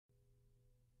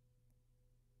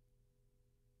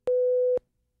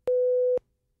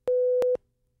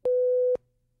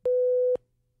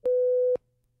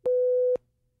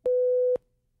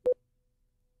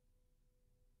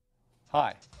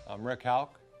Hi, I'm Rick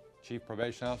Houck, Chief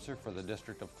Probation Officer for the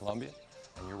District of Columbia,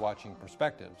 and you're watching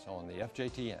Perspectives on the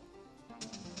FJTN.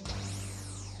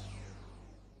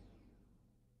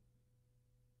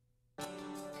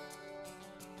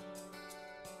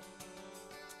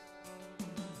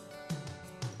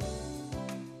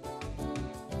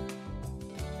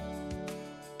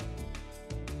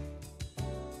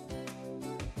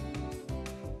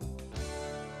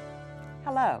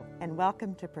 Hello, and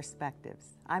welcome to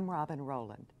Perspectives. I'm Robin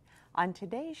Rowland. On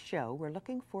today's show, we're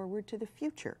looking forward to the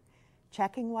future,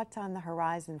 checking what's on the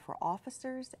horizon for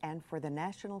officers and for the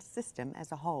national system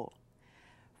as a whole.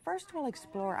 First, we'll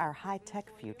explore our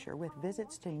high-tech future with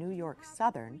visits to New York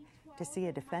Southern to see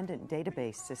a defendant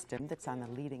database system that's on the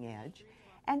leading edge,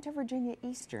 and to Virginia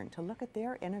Eastern to look at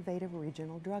their innovative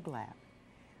regional drug lab.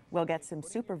 We'll get some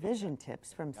supervision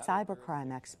tips from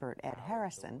cybercrime expert Ed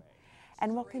Harrison,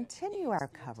 and we'll continue our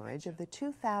coverage of the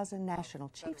 2000 National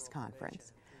Chiefs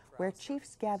Conference, where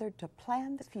chiefs gathered to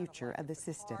plan the future of the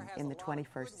system in the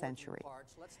 21st century.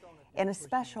 In a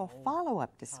special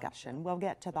follow-up discussion, we'll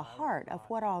get to the heart of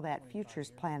what all that futures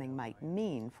planning might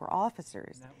mean for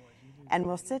officers, and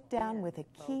we'll sit down with a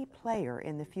key player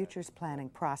in the futures planning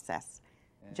process,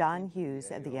 John Hughes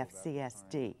of the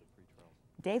FCSD.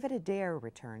 David Adair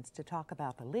returns to talk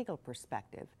about the legal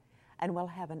perspective, and we'll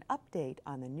have an update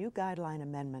on the new guideline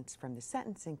amendments from the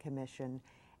Sentencing Commission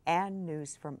and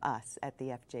news from us at the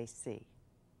FJC.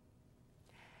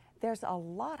 There's a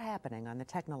lot happening on the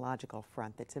technological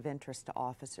front that's of interest to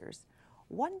officers.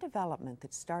 One development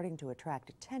that's starting to attract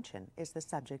attention is the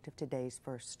subject of today's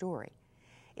first story.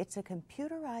 It's a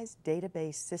computerized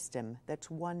database system that's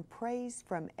won praise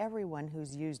from everyone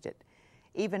who's used it,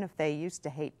 even if they used to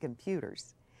hate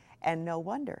computers. And no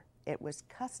wonder. It was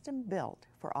custom built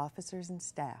for officers and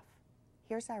staff.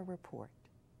 Here's our report.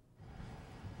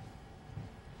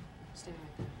 Stay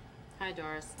right there. Hi,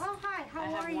 Doris. Oh, hi. How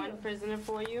are you? I have one prisoner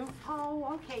for you.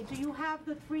 Oh, okay. Do you have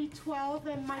the 312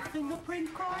 and my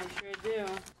fingerprint card? I sure do.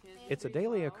 It's a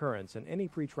daily occurrence in any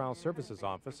pretrial services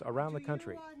office around the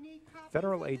country.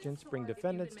 Federal agents bring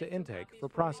defendants to intake for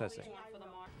processing.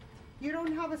 You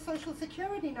don't have a social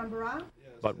security number, huh?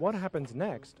 But what happens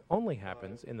next only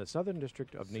happens in the Southern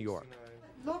District of New York.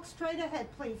 Look straight ahead,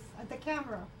 please, at the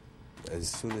camera. As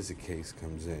soon as a case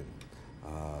comes in,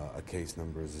 a case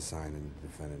number is assigned and the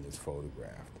defendant is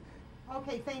photographed.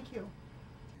 Okay, thank you.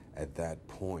 At that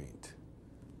point,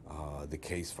 the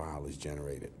case file is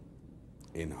generated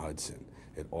in Hudson.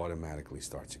 It automatically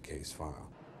starts a case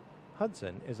file.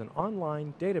 Hudson is an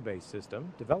online database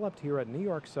system developed here at New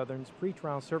York Southern's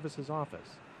Pretrial Services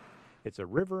Office. It's a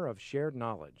river of shared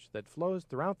knowledge that flows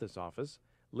throughout this office,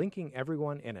 linking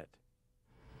everyone in it.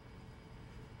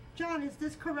 John, is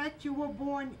this correct? You were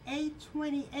born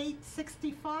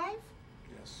 8/28/65?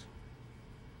 Yes.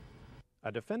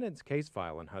 A defendant's case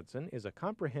file in Hudson is a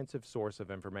comprehensive source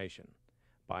of information.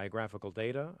 Biographical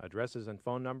data, addresses and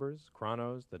phone numbers,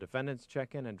 chronos, the defendant's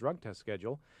check-in and drug test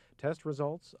schedule, test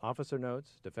results, officer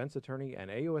notes, defense attorney and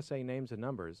AUSA names and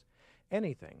numbers,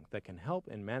 anything that can help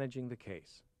in managing the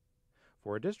case.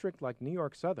 For a district like New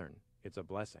York Southern, it's a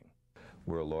blessing.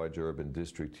 We're a large urban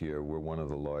district here. We're one of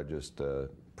the largest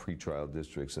pretrial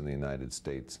districts in the United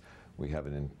States. We have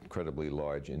an incredibly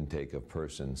large intake of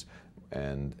persons,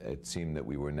 and it seemed that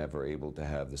we were never able to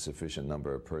have the sufficient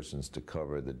number of persons to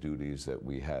cover the duties that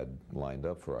we had lined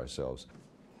up for ourselves.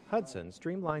 Hudson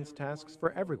streamlines tasks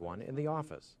for everyone in the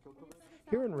office.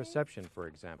 Here in reception, for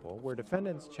example, where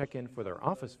defendants check in for their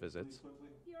office visits,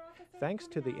 thanks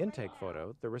to the intake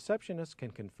photo, the receptionist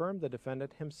can confirm the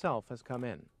defendant himself has come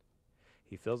in.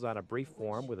 He fills out a brief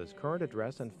form with his current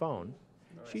address and phone.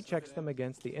 She checks them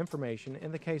against the information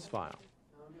in the case file.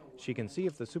 She can see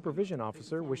if the supervision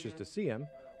officer wishes to see him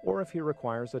or if he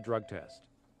requires a drug test.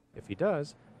 If he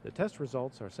does, the test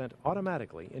results are sent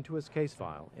automatically into his case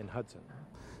file in Hudson.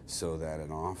 So that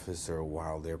an officer,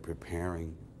 while they're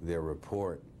preparing their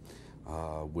report,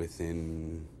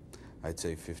 within, I'd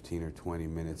say, 15 or 20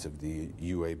 minutes of the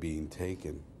UA being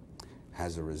taken,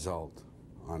 has a result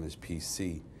on his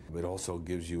PC. It also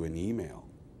gives you an email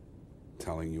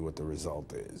telling you what the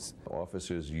result is.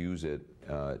 Officers use it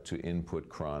to input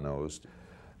chronos.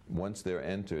 Once they're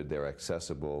entered, they're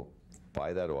accessible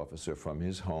by that officer from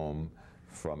his home,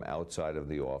 from outside of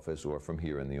the office, or from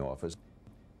here in the office.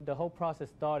 The whole process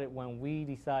started when we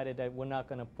decided that we're not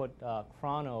going to put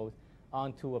chronos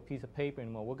onto a piece of paper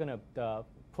anymore. We're going to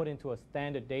put into a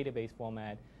standard database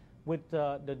format. With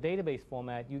the database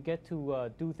format, you get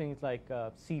to do things like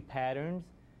see patterns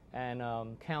and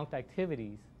count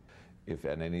activities. If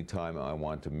at any time I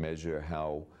want to measure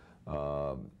how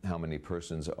many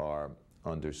persons are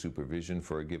under supervision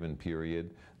for a given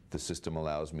period, The system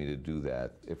allows me to do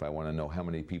that. If I want to know how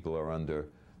many people are under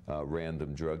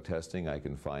random drug testing, I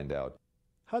can find out.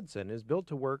 Hudson is built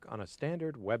to work on a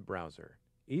standard web browser,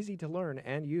 easy to learn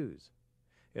and use.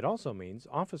 It also means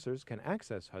officers can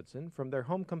access Hudson from their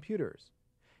home computers.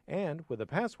 And with a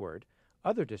password,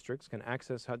 other districts can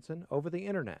access Hudson over the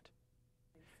internet.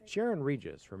 Sharon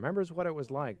Regis remembers what it was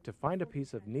like to find a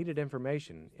piece of needed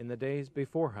information in the days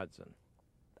before Hudson.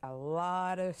 A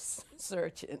lot of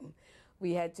searching.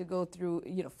 We had to go through,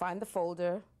 find the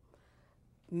folder,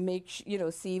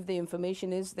 see if the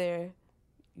information is there.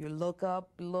 You look up,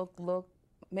 look.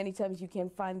 Many times you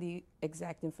can't find the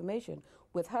exact information.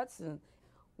 With Hudson,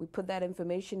 we put that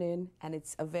information in and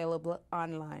it's available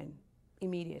online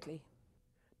immediately.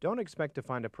 Don't expect to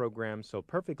find a program so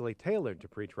perfectly tailored to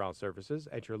pretrial services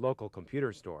at your local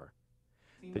computer store.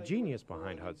 The genius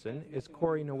behind Hudson is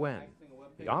Corey Nguyen,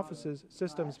 the office's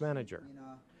systems manager.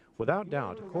 Without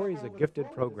doubt, Corey's a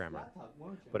gifted programmer,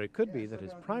 but it could be that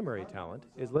his primary talent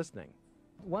is listening.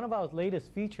 One of our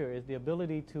latest features is the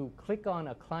ability to click on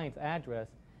a client's address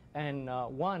and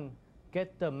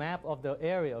get the map of the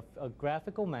area, a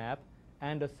graphical map,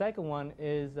 and the second one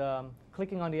is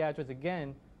clicking on the address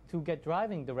again to get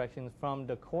driving directions from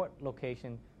the court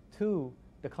location to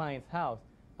the client's house.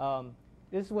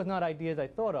 This was not ideas I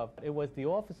thought of. It was the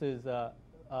office's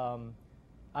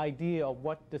idea of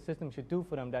what the system should do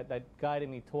for them that guided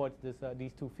me towards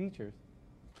these two features.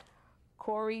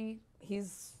 Corey,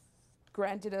 he's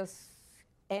granted us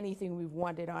anything we've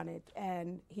wanted on it,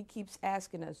 and he keeps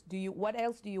asking us, what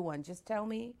else do you want? Just tell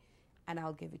me, and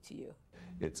I'll give it to you.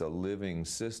 It's a living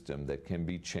system that can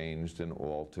be changed and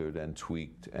altered and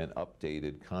tweaked and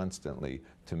updated constantly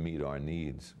to meet our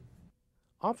needs.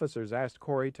 Officers asked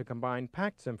Corey to combine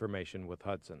PACTS information with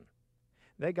Hudson.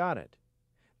 They got it.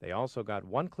 They also got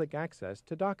one-click access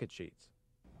to docket sheets.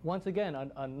 Once again,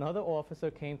 another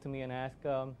officer came to me and asked,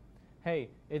 hey,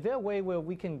 is there a way where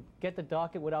we can get the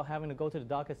docket without having to go to the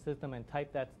docket system and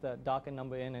type the docket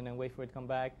number in and then wait for it to come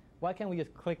back? Why can't we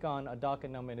just click on a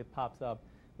docket number and it pops up?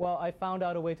 Well, I found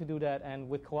out a way to do that, and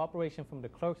with cooperation from the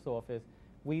clerk's office,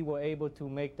 we were able to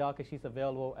make docket sheets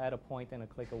available at a point and a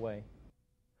click away.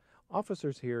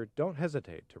 Officers here don't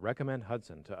hesitate to recommend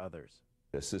Hudson to others.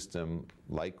 A system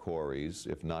like Corey's,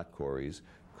 if not Corey's,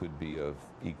 could be of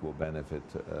equal benefit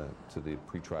to the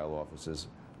pretrial offices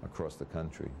across the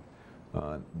country.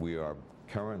 We are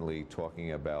currently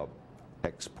talking about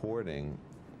exporting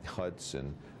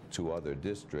Hudson to other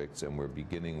districts, and we're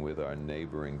beginning with our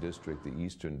neighboring district, the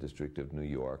Eastern District of New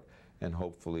York, and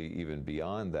hopefully even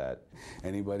beyond that.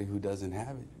 Anybody who doesn't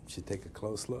have it should take a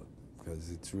close look, because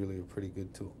it's really a pretty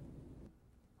good tool.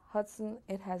 Hudson,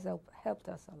 it has helped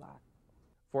us a lot.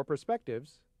 For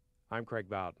Perspectives, I'm Craig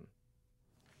Bowden.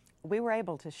 We were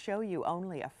able to show you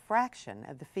only a fraction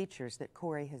of the features that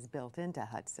Corey has built into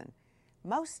Hudson,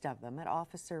 most of them at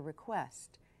officer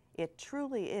request. It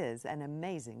truly is an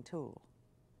amazing tool.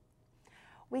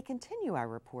 We continue our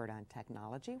report on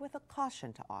technology with a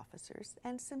caution to officers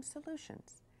and some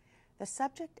solutions. The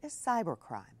subject is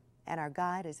cybercrime, and our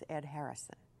guide is Ed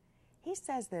Harrison. He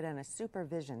says that in a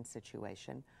supervision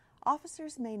situation,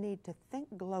 officers may need to think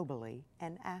globally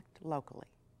and act locally.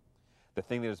 The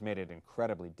thing that has made it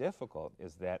incredibly difficult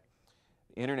is that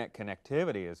internet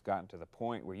connectivity has gotten to the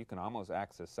point where you can almost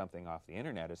access something off the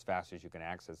internet as fast as you can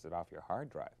access it off your hard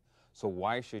drive. So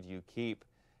why should you keep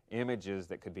images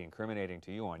that could be incriminating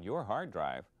to you on your hard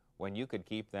drive when you could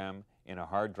keep them in a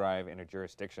hard drive in a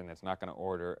jurisdiction that's not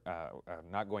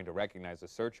going to recognize a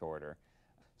search order?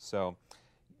 So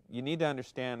you need to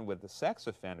understand with the sex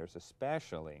offenders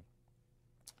especially,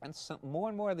 and more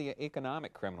and more of the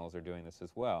economic criminals are doing this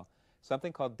as well,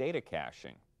 something called data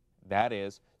caching. That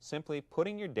is simply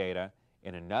putting your data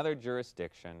in another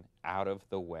jurisdiction out of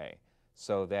the way,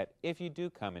 so that if you do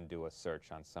come and do a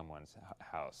search on someone's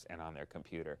house and on their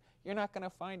computer, you're not going to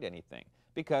find anything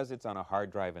because it's on a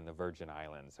hard drive in the Virgin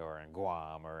Islands or in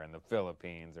Guam or in the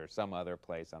Philippines or some other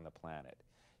place on the planet.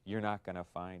 You're not going to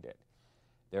find it.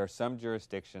 There are some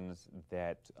jurisdictions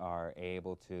that are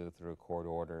able to, through court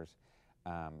orders,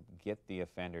 get the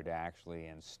offender to actually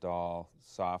install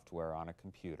software on a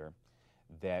computer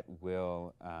that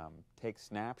will take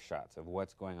snapshots of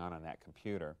what's going on that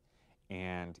computer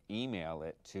and email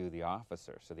it to the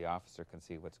officer so the officer can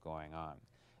see what's going on.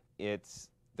 It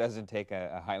doesn't take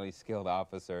a highly skilled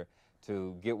officer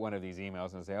to get one of these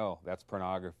emails and say, oh, that's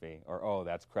pornography, or oh,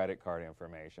 that's credit card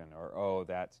information, or oh,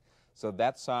 that's... So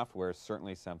that software is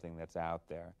certainly something that's out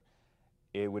there.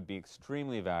 It would be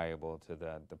extremely valuable to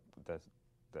the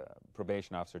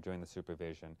probation officer doing the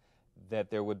supervision that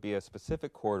there would be a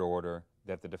specific court order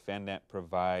that the defendant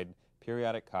provide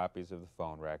periodic copies of the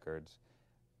phone records,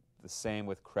 The same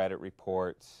with credit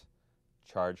reports,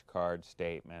 charge card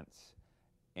statements,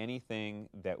 anything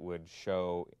that would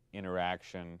show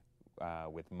interaction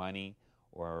with money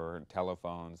or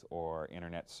telephones or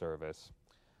internet service.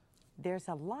 There's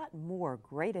a lot more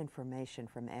great information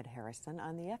from Ed Harrison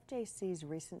on the FJC's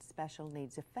recent Special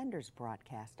Needs Offenders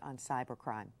broadcast on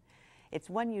cybercrime. It's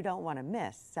one you don't want to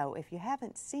miss, so if you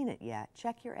haven't seen it yet,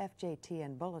 check your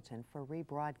FJTN bulletin for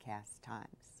rebroadcast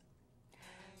times.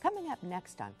 Coming up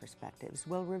next on Perspectives,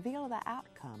 we'll reveal the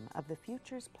outcome of the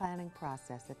futures planning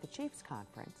process at the Chiefs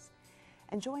Conference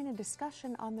and join a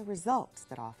discussion on the results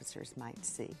that officers might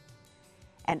see.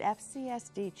 And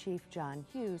FCSD Chief John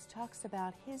Hughes talks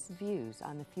about his views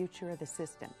on the future of the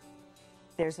system.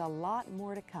 There's a lot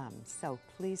more to come, so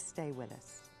please stay with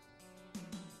us.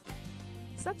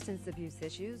 Substance abuse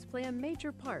issues play a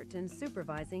major part in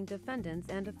supervising defendants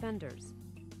and offenders.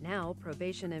 Now,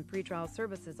 Probation and Pretrial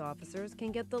Services officers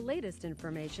can get the latest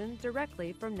information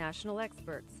directly from national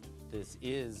experts. This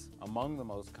is among the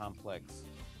most complex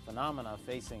phenomena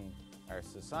facing our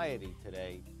society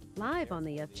today. Live on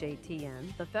the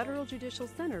FJTN, the Federal Judicial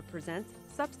Center presents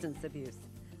Substance Abuse,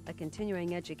 a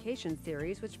continuing education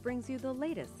series which brings you the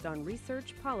latest on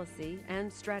research, policy,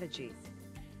 and strategies.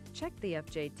 Check the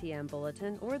FJTN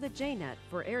Bulletin or the JNet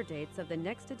for air dates of the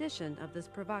next edition of this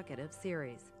provocative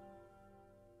series.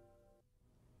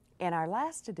 In our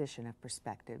last edition of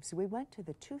Perspectives, we went to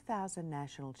the 2000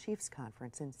 National Chiefs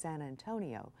Conference in San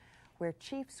Antonio, where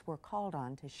chiefs were called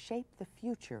on to shape the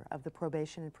future of the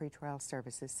probation and pretrial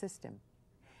services system.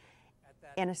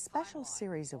 In a special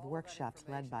series of workshops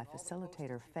led by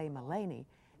facilitator Faye Mullaney,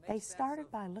 they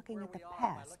started by looking at the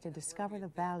past to discover the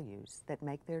values that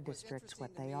make their districts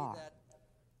what they are.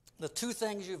 The two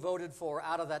things you voted for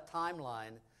out of that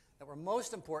timeline that were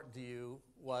most important to you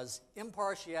was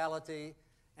impartiality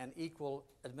and equal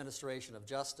administration of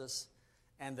justice,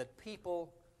 and that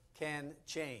people can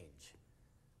change.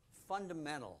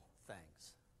 Fundamental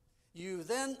things. You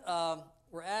then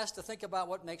were asked to think about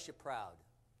what makes you proud.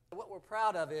 What we're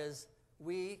proud of is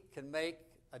we can make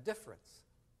a difference.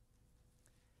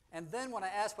 And then when I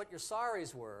asked what your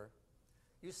sorries were,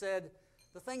 you said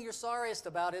the thing you're sorriest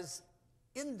about is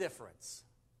indifference,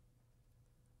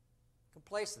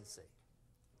 complacency.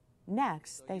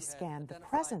 Next, they scanned the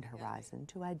present horizon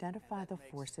to identify the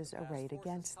forces arrayed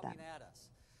against them.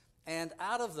 And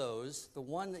out of those, the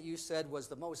one that you said was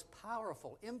the most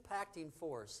powerful, impacting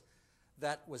force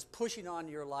that was pushing on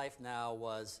your life now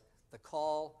was the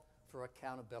call for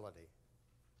accountability.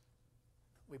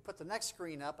 We put the next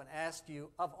screen up and asked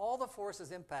you, of all the forces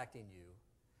impacting you,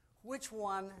 which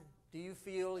one do you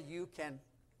feel you can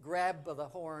grab by the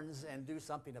horns and do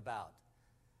something about?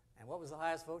 And what was the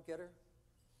highest vote getter?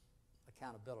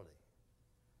 Accountability.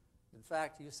 In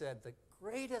fact, you said the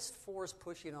greatest force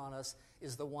pushing on us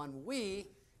is the one we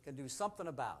can do something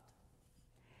about.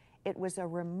 It was a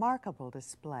remarkable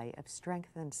display of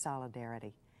strength and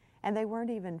solidarity, and they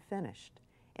weren't even finished.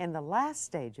 In the last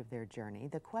stage of their journey,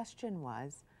 the question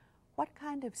was, what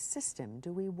kind of system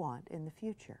do we want in the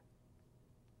future?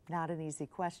 Not an easy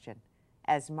question,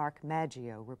 as Mark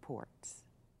Maggio reports.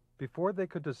 Before they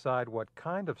could decide what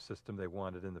kind of system they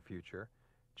wanted in the future,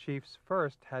 chiefs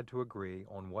first had to agree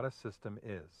on what a system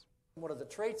is. What are the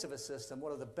traits of a system?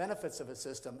 What are the benefits of a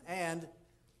system? And,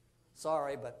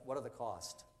 sorry, but what are the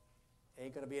costs?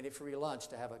 Ain't going to be any free lunch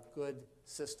to have a good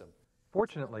system.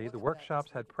 Fortunately, the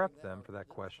workshops had prepped them for that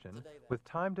question with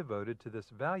time devoted to this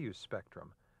values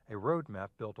spectrum, a roadmap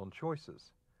built on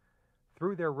choices.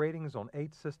 Through their ratings on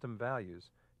 8 system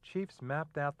values, chiefs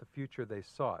mapped out the future they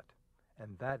sought,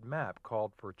 and that map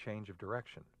called for a change of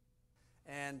direction.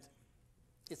 And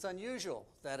it's unusual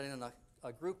that in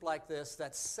a group like this,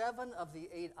 that 7 of the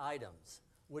 8 items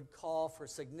would call for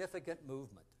significant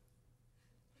movement.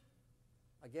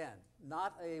 Again,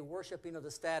 not a worshiping of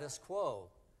the status quo,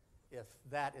 if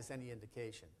that is any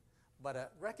indication, but a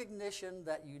recognition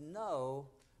that you know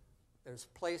there's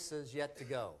places yet to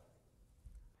go.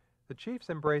 The chiefs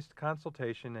embraced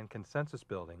consultation and consensus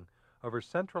building over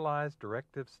centralized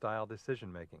directive-style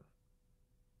decision-making.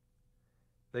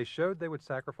 They showed they would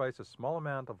sacrifice a small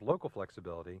amount of local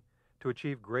flexibility to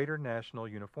achieve greater national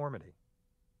uniformity.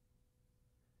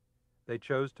 They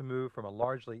chose to move from a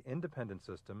largely independent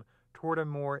system toward a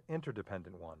more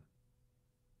interdependent one,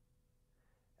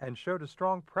 and showed a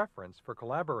strong preference for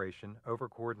collaboration over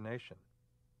coordination.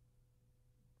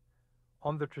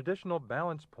 On the traditional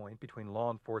balance point between law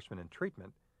enforcement and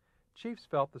treatment, chiefs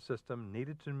felt the system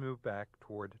needed to move back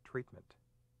toward treatment.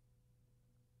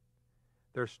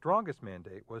 Their strongest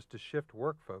mandate was to shift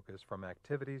work focus from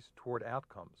activities toward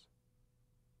outcomes,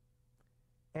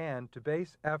 and to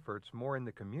base efforts more in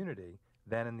the community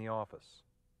than in the office.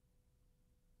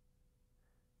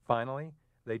 Finally,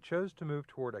 they chose to move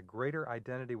toward a greater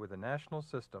identity with the national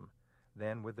system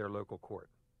than with their local court.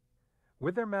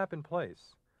 With their map in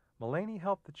place, Mulaney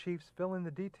helped the chiefs fill in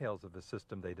the details of the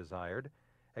system they desired,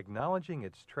 acknowledging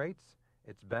its traits,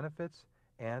 its benefits,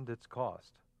 and its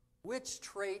cost. Which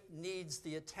trait needs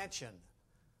the attention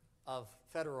of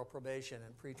federal probation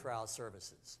and pretrial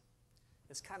services?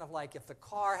 It's kind of like if the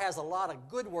car has a lot of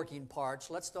good working parts,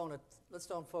 let's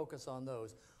don't focus on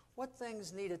those. What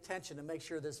things need attention to make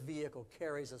sure this vehicle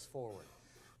carries us forward?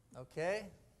 Okay?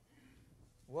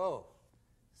 Whoa.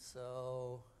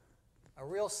 So a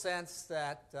real sense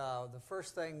that the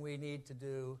first thing we need to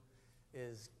do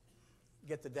is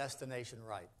get the destination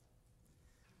right.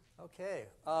 Okay,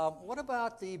 what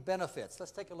about the benefits?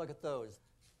 Let's take a look at those.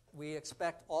 We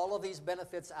expect all of these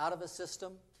benefits out of a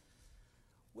system.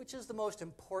 Which is the most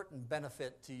important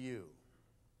benefit to you?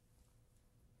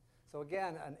 So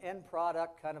again, an end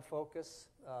product kind of focus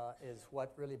is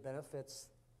what really benefits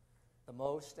the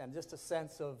most, and just a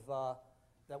sense of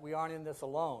that we aren't in this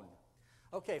alone.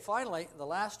 Okay, finally, the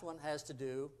last one has to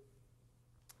do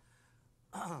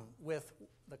with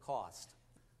the cost.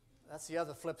 That's the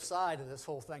other flip side of this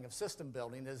whole thing of system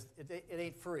building, is it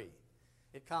ain't free.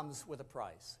 It comes with a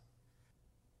price.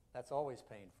 That's always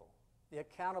painful. The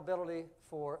accountability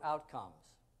for outcomes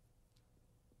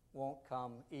won't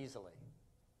come easily.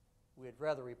 We'd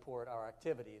rather report our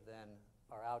activity than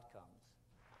our outcomes.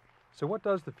 So what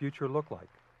does the future look like?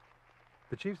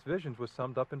 The chief's visions was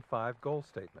summed up in 5 goal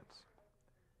statements.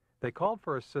 They called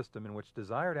for a system in which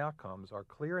desired outcomes are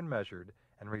clear and measured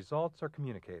and results are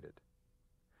communicated.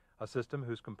 A system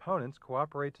whose components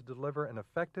cooperate to deliver an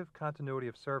effective continuity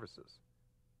of services.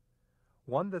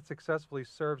 One that successfully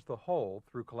serves the whole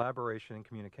through collaboration and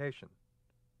communication.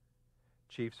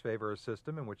 Chiefs favor a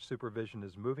system in which supervision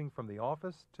is moving from the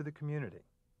office to the community,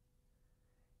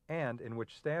 and in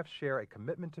which staff share a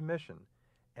commitment to mission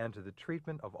and to the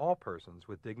treatment of all persons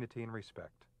with dignity and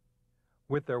respect.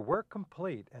 With their work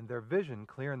complete and their vision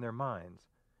clear in their minds,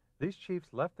 these chiefs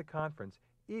left the conference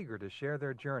eager to share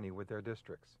their journey with their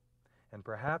districts, and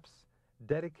perhaps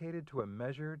dedicated to a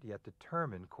measured yet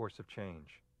determined course of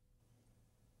change.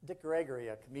 Dick Gregory,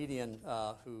 a comedian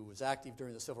who was active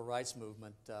during the Civil Rights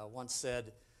Movement, once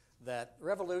said that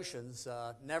revolutions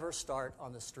never start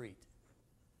on the street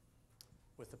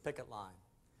with the picket line.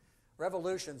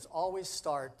 Revolutions always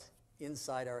start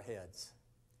inside our heads.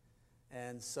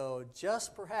 And so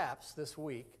just perhaps this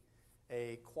week,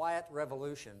 a quiet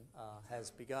revolution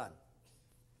has begun.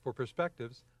 For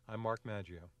Perspectives, I'm Mark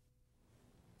Maggio.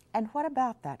 And what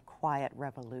about that quiet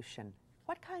revolution?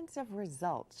 What kinds of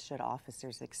results should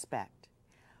officers expect?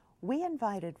 We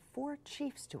invited 4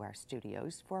 chiefs to our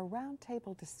studios for a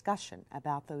roundtable discussion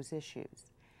about those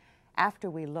issues. After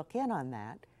we look in on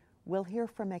that, we'll hear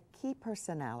from a key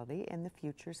personality in the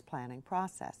future's planning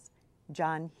process,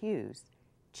 John Hughes,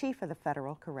 Chief of the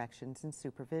Federal Corrections and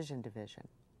Supervision Division.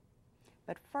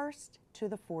 But first, to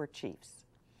the 4 chiefs.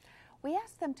 We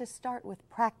asked them to start with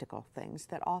practical things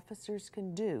that officers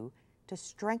can do to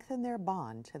strengthen their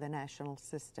bond to the national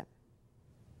system.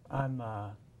 I'm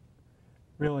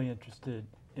really interested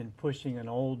in pushing an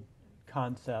old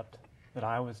concept that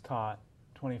I was taught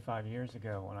 25 years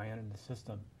ago when I entered the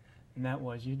system, and that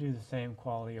was you do the same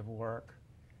quality of work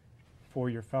for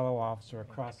your fellow officer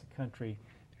across the country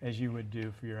as you would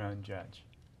do for your own judge.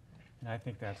 And I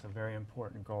think that's a very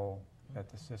important goal that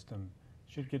the system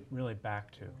should get really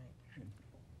back to.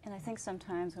 And I think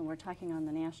sometimes when we're talking on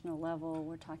the national level,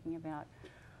 we're talking about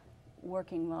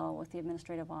working well with the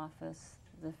Administrative Office,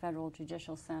 the Federal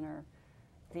Judicial Center,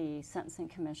 the Sentencing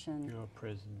Commission,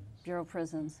 Bureau of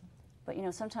Prisons. But you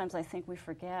know, sometimes I think we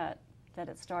forget that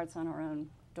it starts on our own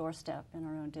doorstep in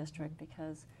our own district,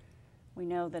 because we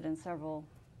know that in several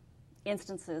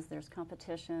instances there's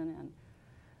competition and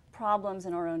problems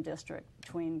in our own district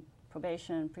between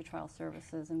probation and pretrial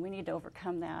services, and we need to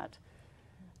overcome that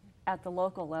at the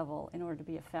local level in order to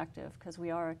be effective, because we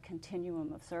are a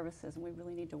continuum of services and we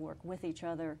really need to work with each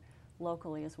other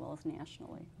locally as well as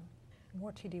nationally.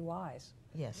 More TDYs.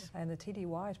 Yes. And the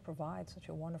TDYs provide such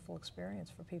a wonderful experience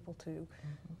for people to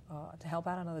help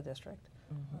out another district,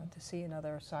 to see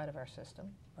another side of our system,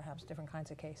 perhaps different kinds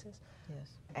of cases. Yes,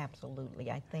 absolutely.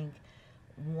 I think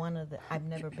I've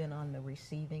never been on the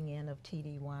receiving end of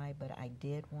TDY, but I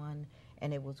did one,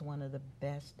 and it was one of the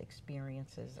best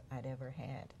experiences I'd ever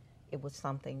had. It was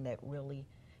something that really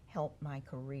helped my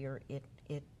career.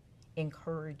 It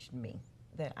encouraged me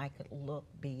that I could look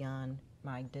beyond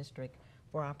my district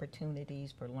for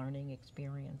opportunities, for learning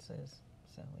experiences.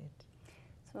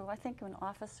 So I think when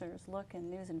officers look in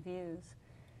News and Views,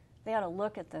 they ought to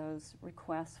look at those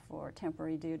requests for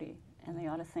temporary duty, and they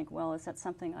ought to think, well, is that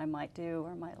something I might do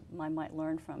or I might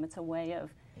learn from? It's a way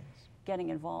of getting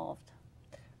involved.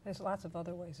 There's lots of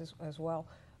other ways as well.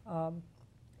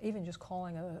 Even just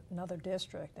calling another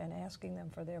district and asking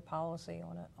them for their policy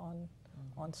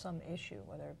on some issue,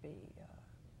 whether it be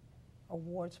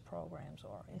awards programs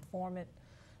or informant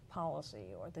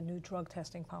policy or the new drug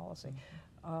testing policy,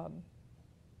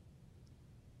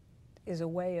 is a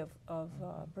way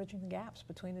of bridging the gaps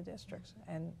between the districts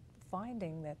and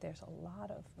finding that there's a lot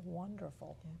of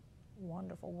wonderful,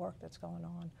 wonderful work that's going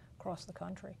on across the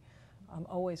country. I'm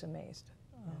always amazed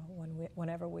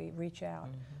whenever we reach out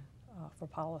for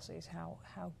policies,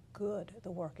 how good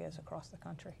the work is across the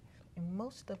country. And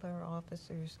most of our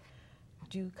officers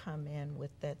do come in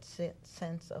with that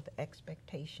sense of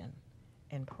expectation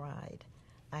and pride.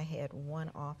 I had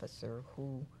one officer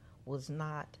who was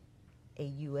not a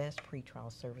U.S.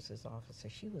 pretrial services officer.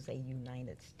 She was a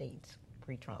United States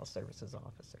pretrial services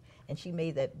officer. And she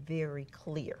made that very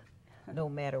clear, no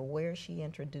matter where she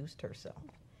introduced herself.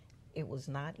 It was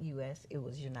not U.S., it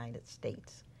was United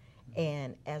States.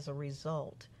 And as a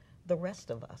result, the rest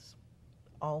of us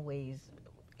always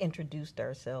introduced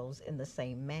ourselves in the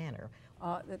same manner.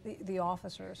 The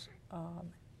officers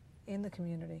in the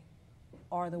community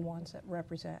are the ones that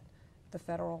represent the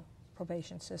federal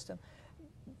probation system.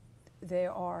 They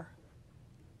are,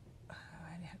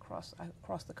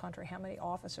 across the country, how many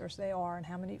officers they are and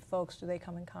how many folks do they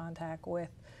come in contact with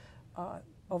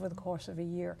over the course of a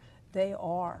year. They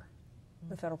are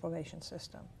the federal probation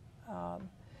system.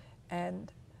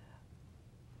 And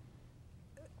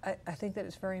I think that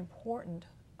it's very important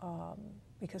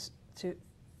because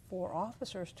for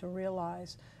officers to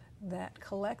realize that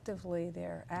collectively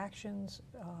their actions,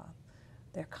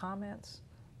 their comments,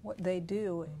 what they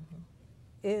do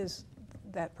is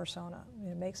that persona.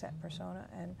 It makes that persona.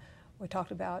 And we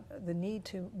talked about the need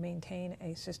to maintain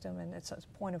a system, and it's a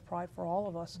point of pride for all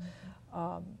of us,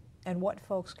 and what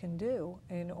folks can do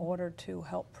in order to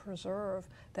help preserve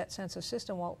that sense of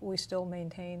system while we still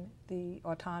maintain the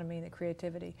autonomy and the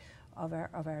creativity of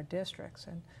our districts.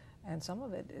 And some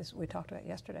of it, is we talked about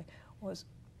yesterday, was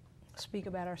speak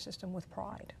about our system with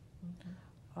pride,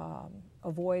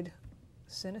 avoid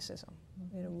cynicism,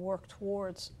 work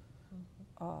towards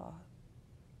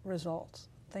results,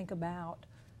 think about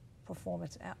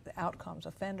performance outcomes,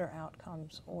 offender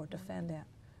outcomes, or defendant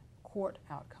court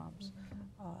outcomes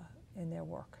in their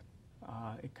work.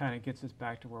 It kind of gets us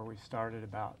back to where we started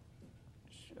about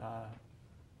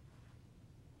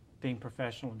being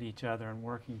professional with each other and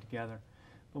working together.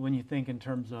 But when you think in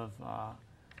terms of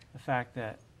the fact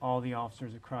that all the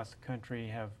officers across the country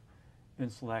have been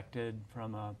selected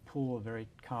from a pool of very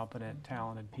competent,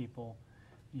 talented people,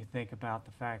 you think about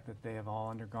the fact that they have all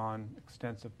undergone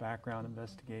extensive background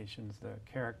investigations, the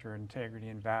character, integrity,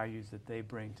 and values that they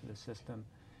bring to the system,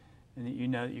 and that you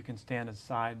know that you can stand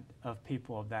aside of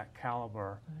people of that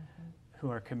caliber who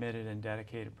are committed and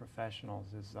dedicated professionals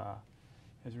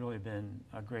has really been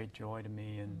a great joy to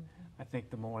me. And I think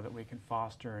the more that we can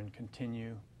foster and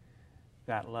continue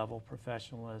that level of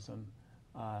professionalism,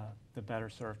 the better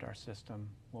served our system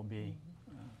will be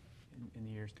in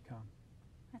the years to come.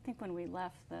 I think when we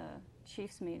left the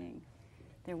Chiefs meeting,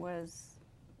 there was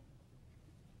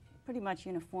pretty much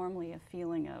uniformly a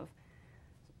feeling of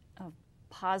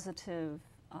positive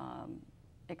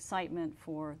excitement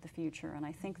for the future, and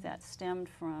I think that stemmed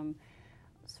from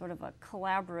sort of a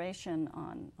collaboration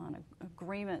on an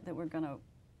agreement that we're going to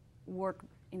work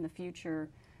in the future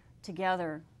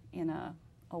together in a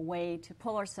way to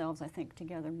pull ourselves, I think,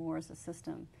 together more as a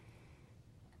system.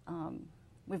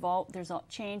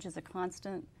 Change is a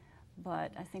constant,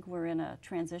 but I think we're in a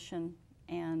transition,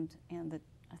 and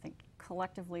I think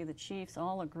collectively the chiefs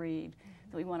all agreed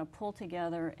that we want to pull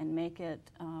together and make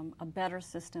it a better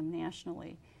system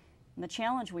nationally. And the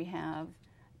challenge we have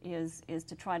is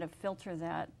to try to filter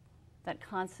that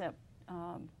concept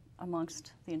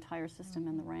amongst the entire system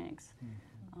in the ranks.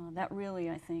 That really,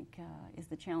 I think, is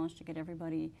the challenge, to get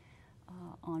everybody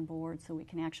on board so we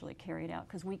can actually carry it out,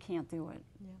 because we can't do it.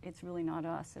 Yeah. It's really not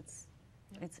us,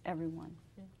 it's everyone.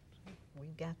 Yeah.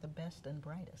 We've got the best and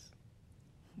brightest.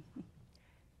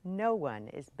 No one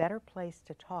is better placed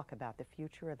to talk about the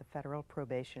future of the federal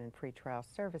probation and pretrial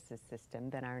services system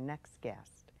than our next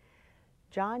guest.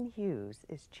 John Hughes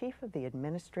is Chief of the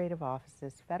Administrative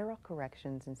Office's Federal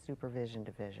Corrections and Supervision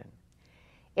Division.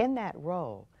 In that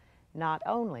role, not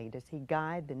only does he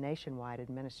guide the nationwide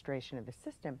administration of the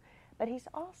system, but he's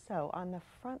also on the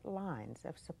front lines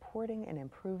of supporting and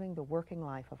improving the working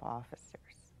life of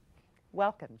officers.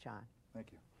 Welcome, John. Thank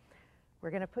you. We're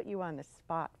going to put you on the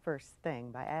spot first thing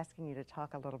by asking you to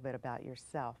talk a little bit about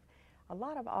yourself. A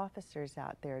lot of officers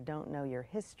out there don't know your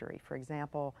history. For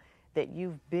example, that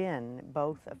you've been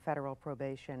both a federal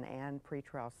probation and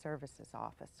pretrial services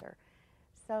officer.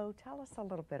 So tell us a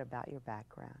little bit about your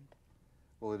background.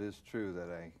 Well, it is true that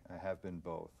I have been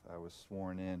both. I was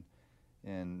sworn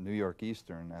in New York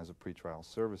Eastern as a pretrial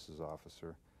services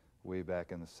officer way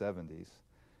back in the 70s,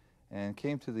 and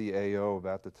came to the AO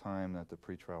about the time that the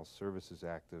Pretrial Services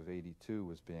Act of '82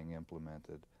 was being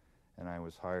implemented, and I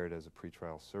was hired as a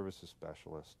pretrial services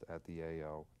specialist at the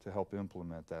AO to help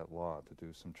implement that law, to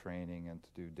do some training and to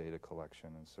do data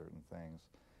collection and certain things.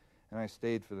 And I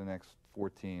stayed for the next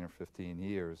 14 or 15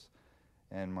 years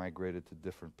and migrated to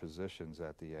different positions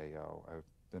at the AO. I've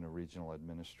been a regional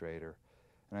administrator,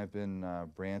 and I've been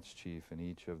branch chief in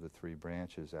each of the 3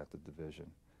 branches at the division.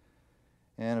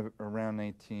 And around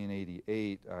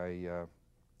 1988, I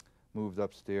moved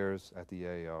upstairs at the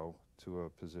AO to a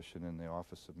position in the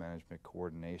Office of Management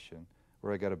Coordination,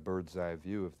 where I got a bird's eye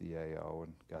view of the AO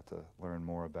and got to learn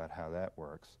more about how that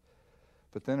works.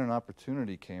 But then an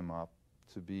opportunity came up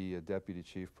to be a deputy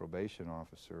chief probation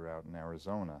officer out in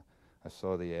Arizona. I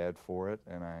saw the ad for it,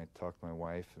 and I talked my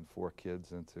wife and 4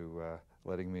 kids into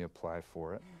letting me apply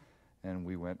for it, and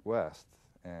we went west.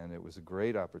 And it was a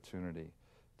great opportunity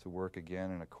to work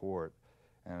again in a court,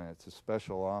 and it's a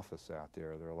special office out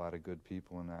there. There are a lot of good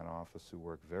people in that office who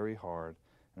work very hard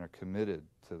and are committed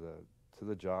to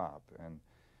the job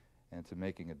and to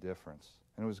making a difference.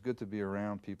 And it was good to be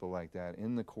around people like that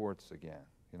in the courts again,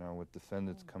 you know, with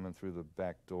defendants coming through the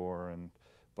back door and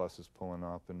buses pulling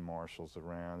up and marshals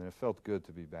around. And it felt good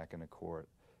to be back in a court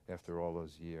after all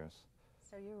those years.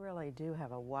 So you really do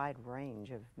have a wide range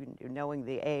of knowing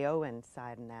the AO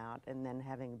inside and out, and then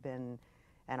having been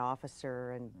an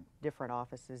officer in different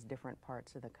offices, different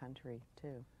parts of the country,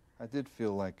 too. I did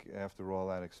feel like after all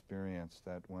that experience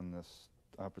that when this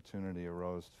opportunity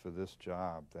arose for this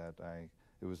job that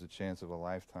it was a chance of a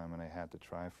lifetime and I had to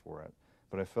try for it.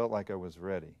 But I felt like I was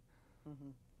ready.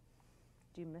 Mm-hmm.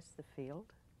 Do you miss the field?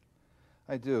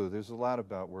 I do. There's a lot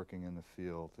about working in the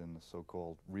field, in the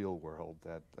so-called real world,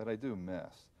 that I do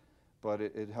miss. But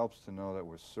it helps to know that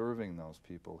we're serving those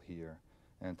people here,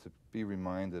 and to be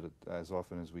reminded as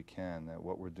often as we can that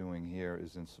what we're doing here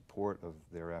is in support of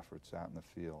their efforts out in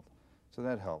the field. So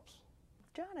that helps.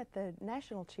 John, at the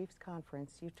National Chiefs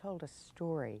Conference, you told a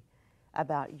story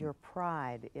about your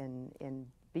pride in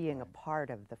being a part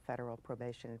of the federal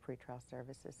probation and pretrial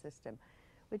services system.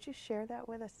 Would you share that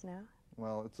with us now?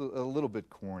 Well, it's a little bit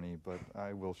corny, but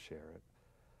I will share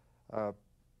it.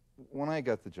 When I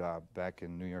got the job back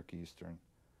in New York Eastern,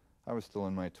 I was still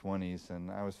in my 20s,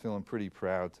 and I was feeling pretty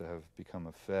proud to have become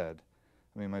a Fed.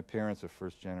 I mean, my parents are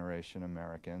first-generation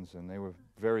Americans, and they were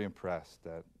very impressed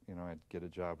that, you know, I'd get a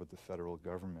job with the federal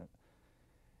government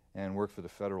and work for the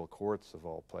federal courts of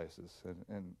all places.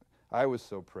 And I was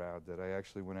so proud that I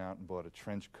actually went out and bought a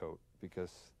trench coat,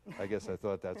 because I guess I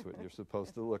thought that's what you're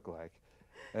supposed to look like.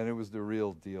 And it was the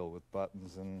real deal, with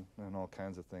buttons and all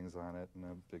kinds of things on it, and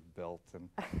a big belt.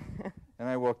 And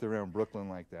I walked around Brooklyn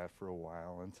like that for a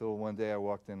while, until one day I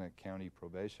walked in a county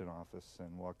probation office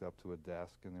and walked up to a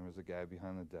desk, and there was a guy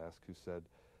behind the desk who said,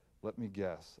 "Let me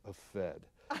guess, a Fed."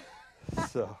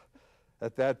 So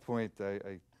at that point,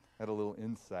 I had a little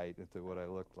insight into what I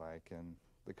looked like, and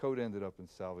the coat ended up in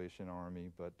Salvation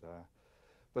Army, but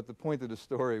the point of the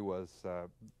story was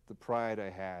the pride I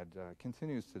had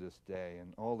continues to this day,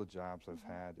 and all the jobs I've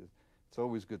had. It's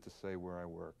always good to say where I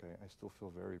work. I still feel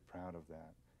very proud of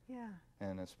that. Yeah.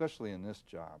 And especially in this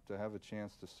job, to have a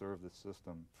chance to serve the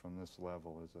system from this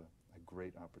level is a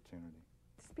great opportunity.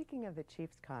 Speaking of the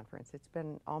Chiefs Conference, it's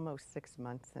been almost 6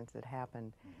 months since it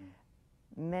happened.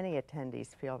 Mm-hmm. Many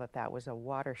attendees feel that that was a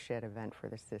watershed event for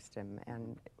the system,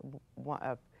 and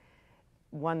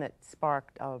one that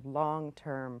sparked a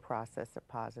long-term process of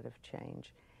positive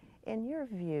change. In your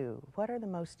view, what are the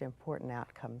most important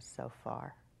outcomes so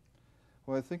far?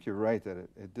 Well, I think you're right that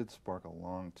it did spark a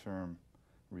long-term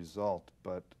result,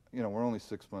 but you know, we're only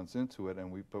 6 months into it,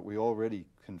 but we already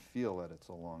can feel that it's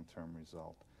a long-term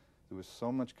result. There was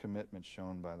so much commitment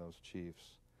shown by those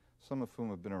chiefs, some of whom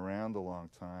have been around a long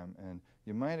time, and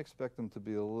you might expect them to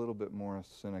be a little bit more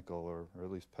cynical or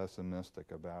at least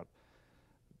pessimistic about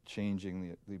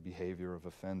changing the behavior of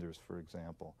offenders, for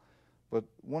example. But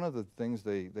one of the things,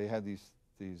 they had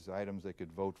these items they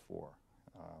could vote for.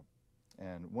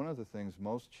 And one of the things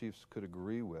most chiefs could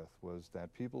agree with was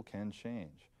that people can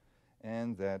change,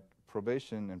 and that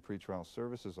probation and pretrial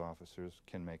services officers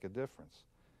can make a difference.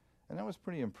 And that was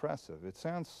pretty impressive. It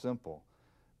sounds simple,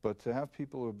 But to have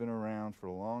people who have been around for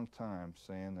a long time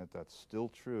saying that that's still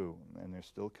true and they're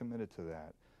still committed to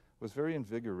that was very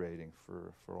invigorating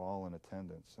for all in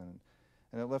attendance. And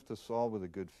it left us all with a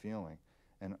good feeling.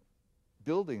 And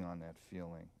building on that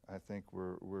feeling, I think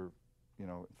we're you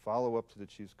know, follow up to the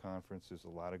Chiefs Conference, there's a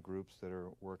lot of groups that are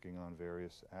working on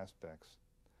various aspects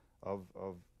of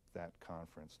that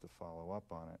conference to follow up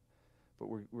on it. But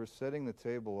we're setting the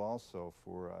table also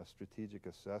for a strategic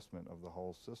assessment of the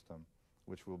whole system,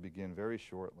 which will begin very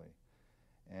shortly.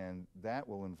 And that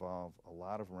will involve a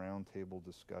lot of roundtable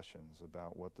discussions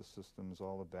about what the system is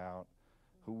all about,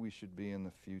 who we should be in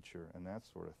the future, and that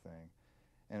sort of thing.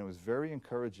 And it was very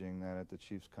encouraging that at the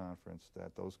Chiefs Conference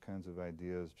that those kinds of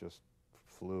ideas just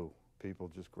flew. People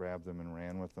just grabbed them and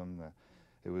ran with them.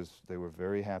 They were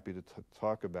very happy to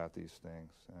talk about these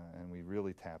things, and we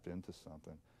really tapped into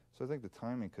something. So I think the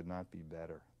timing could not be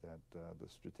better, that the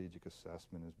strategic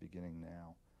assessment is beginning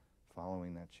now,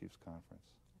 following that Chiefs Conference.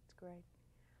 That's great.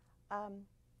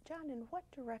 John, in what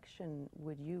direction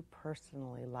would you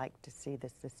personally like to see the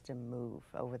system move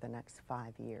over the next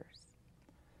 5 years?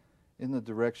 In the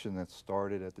direction that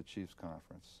started at the Chiefs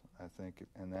Conference, I think,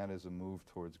 and that is a move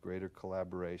towards greater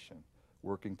collaboration,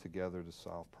 working together to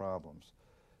solve problems.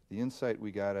 The insight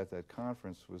we got at that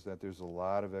conference was that there's a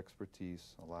lot of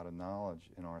expertise, a lot of knowledge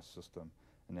in our system,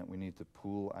 and that we need to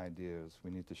pool ideas,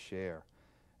 we need to share,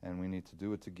 and we need to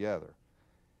do it together.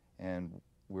 And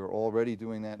we're already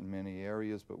doing that in many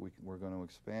areas, but we're going to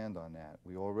expand on that.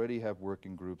 We already have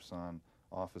working groups on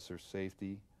officer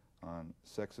safety, on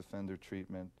sex offender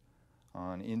treatment,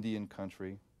 on Indian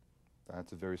country.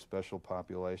 That's a very special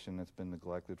population that's been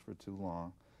neglected for too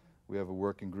long. We have a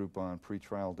working group on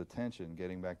pretrial detention,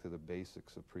 getting back to the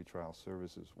basics of pretrial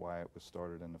services, why it was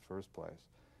started in the first place.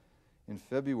 In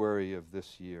February of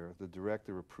this year, the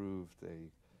director approved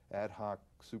a ad hoc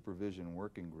supervision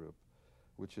working group,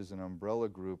 which is an umbrella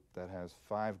group that has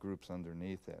 5 groups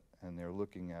underneath it, and they're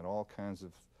looking at all kinds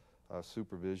of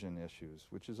supervision issues,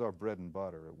 which is our bread and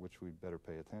butter, which we'd better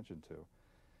pay attention to.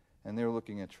 And they're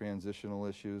looking at transitional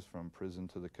issues from prison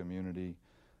to the community,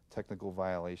 technical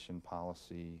violation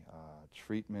policy,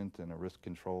 treatment in a risk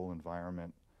control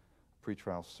environment,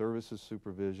 pretrial services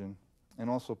supervision,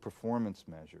 and also performance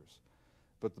measures.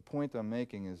 But the point I'm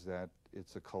making is that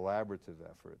it's a collaborative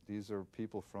effort. These are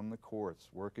people from the courts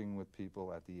working with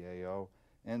people at the AO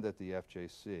and at the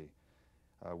FJC.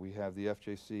 We have the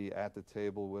FJC at the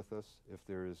table with us. If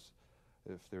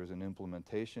there's an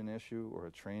implementation issue or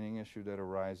a training issue that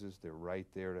arises, they're right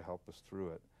there to help us through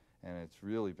it. And it's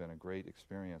really been a great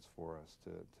experience for us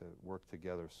to work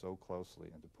together so closely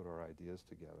and to put our ideas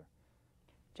together.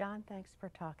 John, thanks for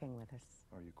talking with us.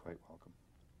 Oh, you're quite welcome.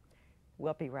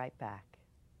 We'll be right back.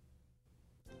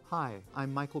 Hi,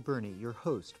 I'm Michael Burney, your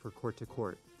host for Court to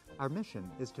Court. Our mission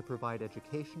is to provide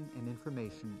education and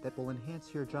information that will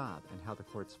enhance your job and how the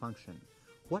courts function.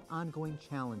 What ongoing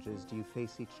challenges do you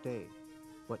face each day?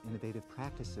 What innovative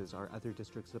practices are other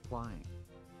districts applying?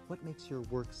 What makes your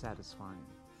work satisfying?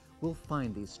 We'll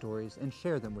find these stories and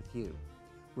share them with you.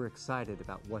 We're excited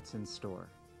about what's in store.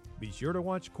 Be sure to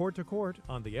watch Court to Court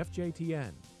on the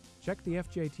FJTN. Check the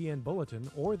FJTN Bulletin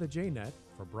or the JNet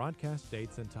for broadcast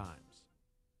dates and times.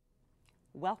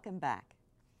 Welcome back.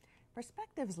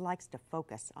 Perspectives likes to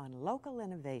focus on local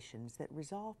innovations that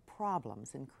resolve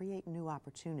problems and create new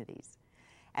opportunities.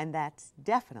 And that's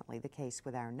definitely the case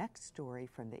with our next story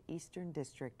from the Eastern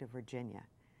District of Virginia.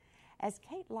 As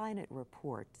Kate Lynott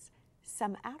reports,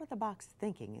 some out-of-the-box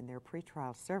thinking in their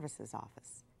pretrial services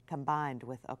office, combined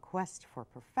with a quest for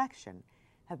perfection,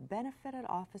 have benefited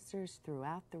officers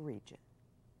throughout the region.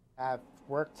 I've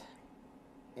worked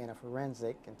in a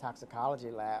forensic and toxicology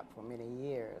lab for many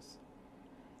years.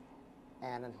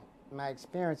 And in my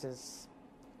experiences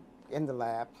in the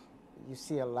lab, you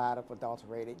see a lot of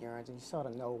adulterated urines, and you sort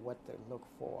of know what to look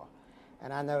for.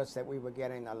 And I noticed that we were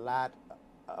getting a lot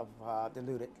of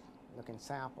diluted-looking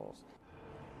samples.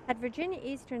 At Virginia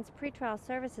Eastern's Pretrial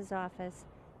Services Office,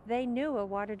 they knew a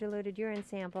water-diluted urine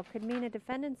sample could mean a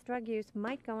defendant's drug use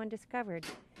might go undiscovered.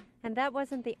 And that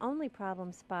wasn't the only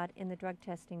problem spot in the drug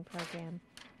testing program.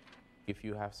 If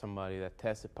you have somebody that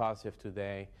tested positive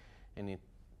today and it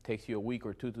takes you a week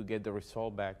or two to get the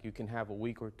result back, you can have a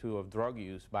week or two of drug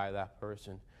use by that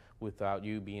person without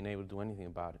you being able to do anything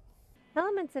about it.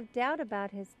 Elements of doubt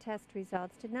about his test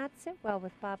results did not sit well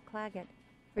with Bob Claggett,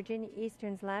 Virginia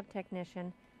Eastern's lab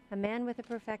technician, a man with a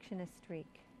perfectionist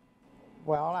streak.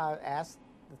 Well, I asked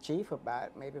the chief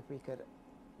about maybe if we could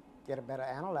get a better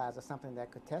analyzer, something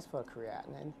that could test for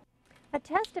creatinine. A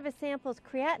test of a sample's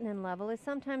creatinine level is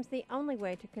sometimes the only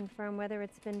way to confirm whether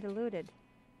it's been diluted.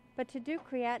 But to do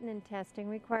creatinine testing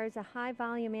requires a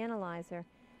high-volume analyzer,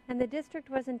 and the district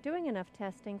wasn't doing enough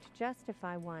testing to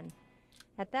justify one.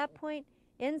 At that point,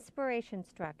 inspiration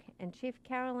struck, and Chief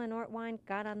Carolyn Ortwine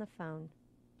got on the phone.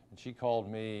 And she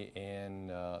called me in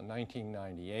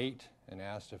 1998 and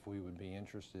asked if we would be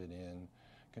interested in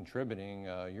contributing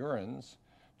urines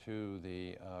to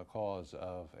the cause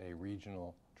of a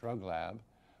regional drug lab,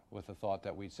 with the thought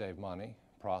that we'd save money,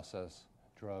 process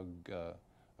drug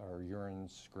or urine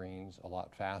screens a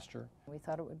lot faster. We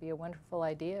thought it would be a wonderful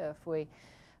idea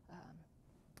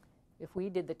if we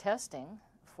did the testing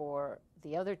for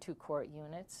the other 2 court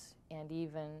units and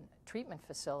even treatment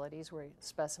facilities where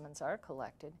specimens are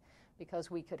collected,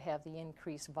 because we could have the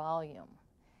increased volume.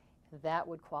 That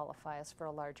would qualify us for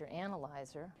a larger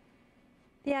analyzer.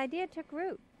 The idea took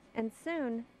root, and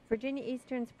soon Virginia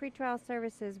Eastern's pretrial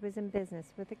services was in business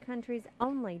with the country's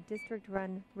only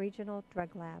district-run regional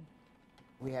drug lab.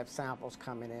 We have samples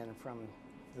coming in from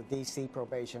the D.C.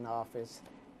 Probation Office,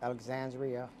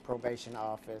 Alexandria Probation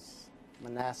Office,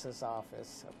 Manassas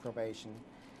Office of Probation,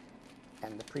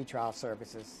 and the pretrial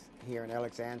services here in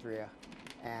Alexandria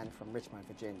and from Richmond,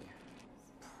 Virginia.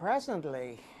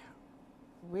 Presently,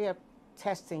 we are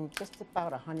testing just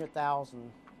about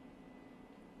 100,000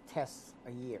 tests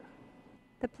a year.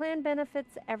 The plan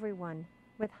benefits everyone.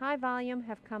 With high volume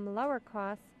have come lower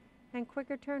costs and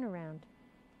quicker turnaround.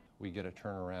 We get a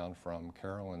turnaround from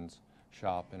Carolyn's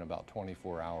shop in about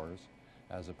 24 hours,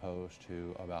 as opposed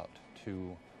to about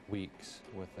 2 weeks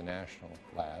with the national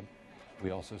lab.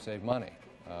 We also save money.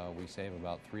 We save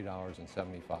about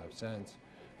 $3.75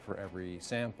 for every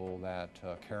sample that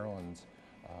Carolyn's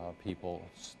people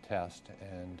test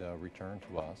and return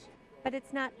to us. But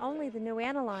it's not only the new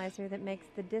analyzer that makes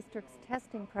the district's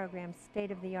testing program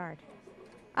state-of-the-art.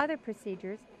 Other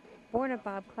procedures, born of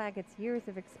Bob Clagett's years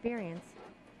of experience,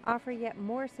 offer yet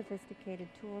more sophisticated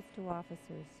tools to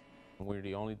officers. We're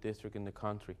the only district in the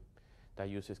country that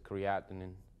uses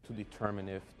creatinine to determine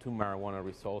if 2 marijuana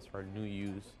results are new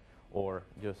use or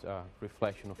just a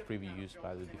reflection of previous use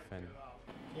by the defendant.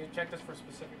 Can you check this for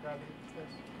specific gravity,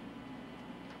 please?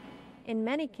 In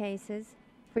many cases,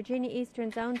 Virginia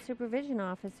Eastern's own supervision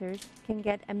officers can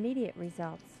get immediate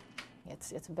results.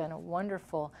 It's been a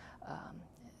wonderful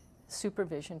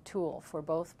supervision tool for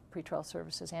both pretrial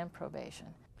services and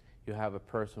probation. You have a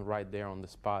person right there on the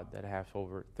spot that has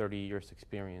over 30 years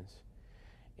experience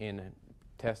in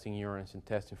testing urines and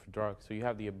testing for drugs. So you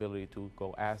have the ability to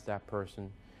go ask that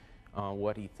person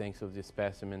what he thinks of this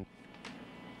specimen.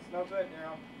 It's no good,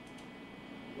 Daryl.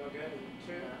 No good?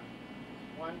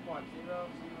 1.001.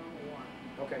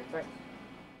 Okay, thanks.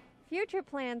 Future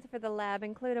plans for the lab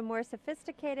include a more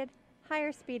sophisticated,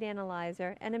 higher-speed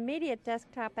analyzer and immediate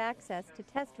desktop access to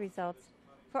test results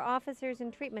for officers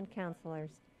and treatment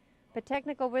counselors. But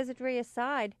technical wizardry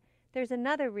aside, there's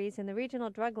another reason the regional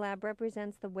drug lab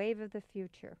represents the wave of the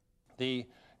future. The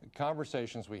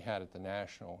conversations we had at the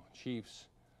National Chiefs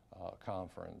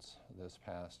Conference this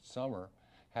past summer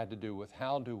had to do with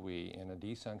how do we, in a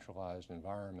decentralized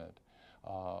environment,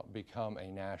 become a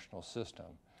national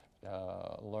system,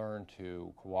 learn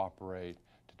to cooperate,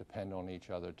 to depend on each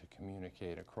other, to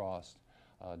communicate across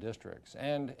districts,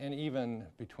 and even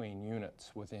between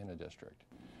units within a district.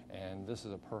 And this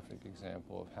is a perfect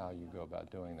example of how you go about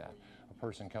doing that. A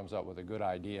person comes up with a good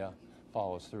idea,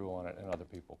 follows through on it, and other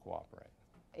people cooperate.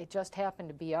 It just happened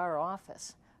to be our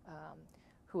office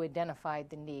who identified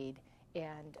the need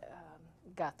and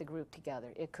got the group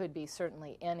together. It could be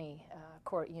certainly any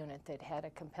court unit that had a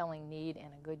compelling need in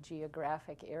a good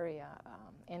geographic area.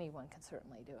 Anyone can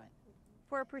certainly do it.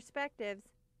 For Perspectives,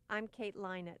 I'm Kate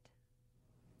Lynott.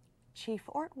 Chief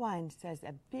Ortwine says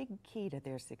a big key to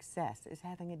their success is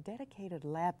having a dedicated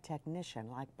lab technician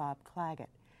like Bob Clagett.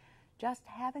 Just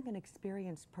having an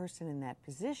experienced person in that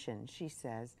position, she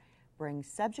says, brings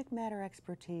subject matter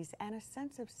expertise and a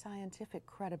sense of scientific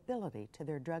credibility to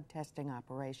their drug testing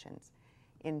operations,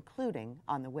 including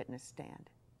on the witness stand.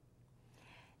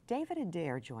 David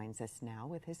Adair joins us now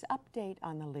with his update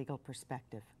on the legal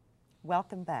perspective.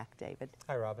 Welcome back, David.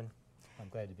 Hi, Robin. I'm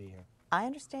glad to be here. I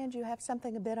understand you have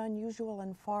something a bit unusual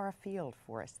and far afield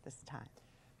for us this time.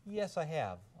 Yes, I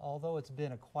have. Although it's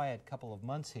been a quiet couple of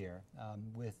months here,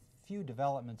 with few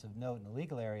developments of note in the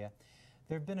legal area,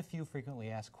 there have been a few frequently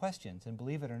asked questions, and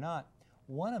believe it or not,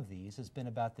 one of these has been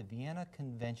about the Vienna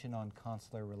Convention on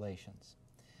Consular Relations.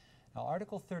 Now,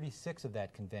 Article 36 of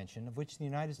that convention, of which the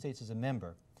United States is a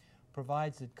member,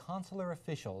 provides that consular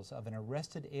officials of an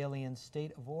arrested alien's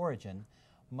state of origin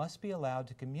must be allowed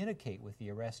to communicate with the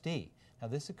arrestee. Now,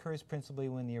 this occurs principally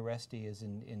when the arrestee is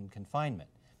in confinement.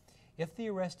 If the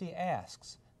arrestee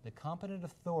asks, the competent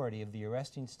authority of the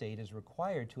arresting state is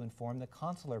required to inform the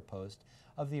consular post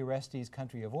of the arrestee's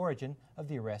country of origin of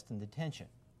the arrest and detention.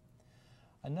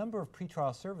 A number of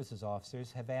pretrial services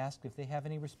officers have asked if they have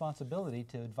any responsibility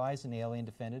to advise an alien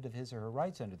defendant of his or her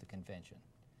rights under the Convention.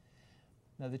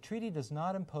 Now, the treaty does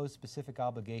not impose specific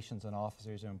obligations on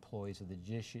officers or employees of the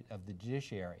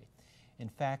judiciary. In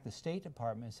fact, the State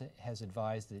Department has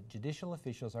advised that judicial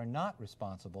officials are not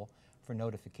responsible for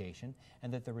notification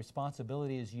and that the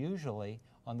responsibility is usually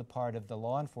on the part of the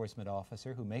law enforcement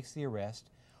officer who makes the arrest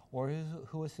or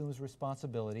who assumes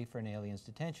responsibility for an alien's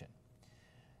detention.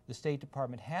 The State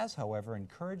Department has, however,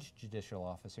 encouraged judicial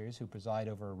officers who preside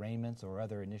over arraignments or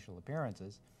other initial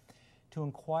appearances to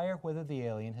inquire whether the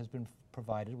alien has been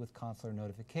provided with consular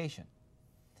notification.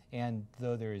 And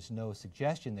though there is no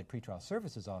suggestion that pretrial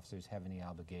services officers have any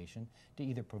obligation to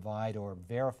either provide or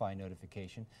verify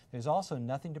notification, there's also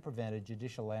nothing to prevent a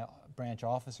judicial branch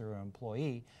officer or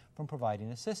employee from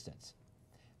providing assistance.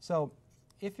 So,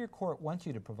 if your court wants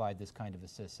you to provide this kind of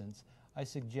assistance, I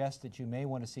suggest that you may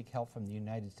want to seek help from the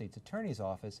United States Attorney's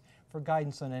Office for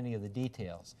guidance on any of the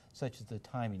details, such as the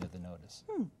timing of the notice.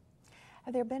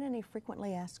 Have there been any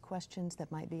frequently asked questions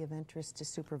that might be of interest to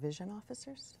supervision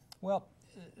officers? Well,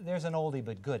 there's an oldie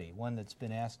but goodie, one that's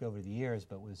been asked over the years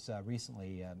but was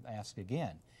recently asked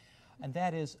again. And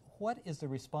that is, what is the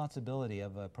responsibility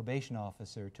of a probation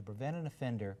officer to prevent an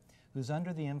offender who's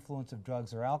under the influence of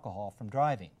drugs or alcohol from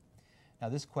driving? Now,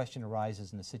 this question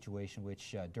arises in a situation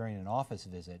which, during an office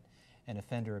visit, an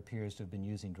offender appears to have been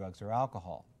using drugs or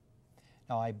alcohol.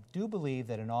 Now, I do believe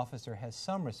that an officer has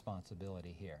some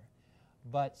responsibility here,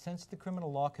 but since the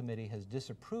Criminal Law Committee has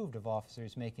disapproved of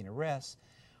officers making arrests,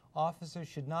 officers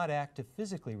should not act to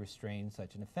physically restrain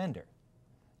such an offender.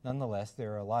 Nonetheless,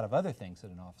 there are a lot of other things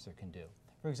that an officer can do.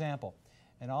 For example,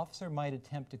 an officer might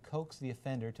attempt to coax the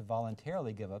offender to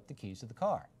voluntarily give up the keys to the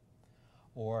car.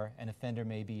 Or an offender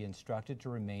may be instructed to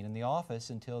remain in the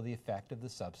office until the effect of the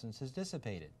substance has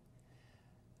dissipated.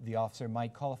 The officer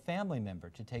might call a family member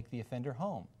to take the offender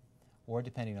home, or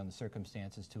depending on the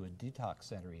circumstances, to a detox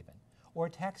center even. Or a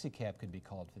taxi cab could be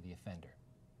called for the offender.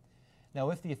 Now,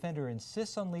 if the offender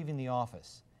insists on leaving the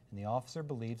office, and the officer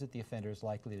believes that the offender is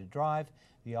likely to drive,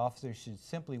 the officer should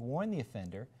simply warn the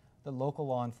offender that local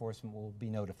law enforcement will be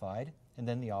notified, and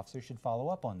then the officer should follow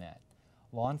up on that.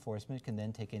 Law enforcement can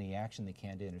then take any action they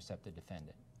can to intercept the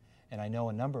defendant. And I know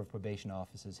a number of probation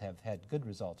offices have had good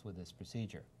results with this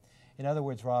procedure. In other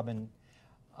words, Robin,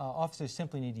 officers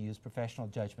simply need to use professional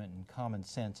judgment and common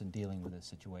sense in dealing with this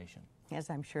situation. Yes,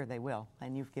 I'm sure they will,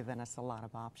 and you've given us a lot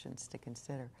of options to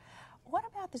consider. What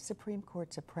about the Supreme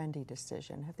Court's Apprendi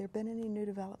decision? Have there been any new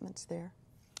developments there?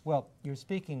 Well, you're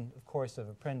speaking, of course, of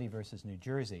Apprendi versus New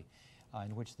Jersey,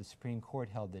 in which the Supreme Court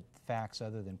held that facts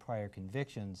other than prior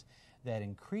convictions that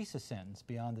increase a sentence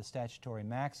beyond the statutory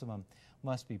maximum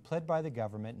must be pled by the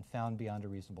government and found beyond a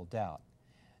reasonable doubt.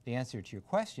 The answer to your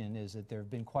question is that there have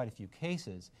been quite a few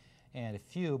cases, and a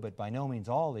few, but by no means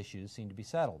all issues, seem to be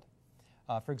settled.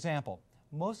 For example,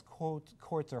 most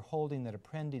courts are holding that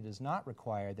Apprendi does not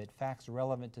require that facts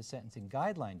relevant to sentencing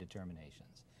guideline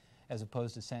determinations, as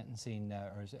opposed to sentencing,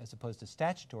 or as opposed to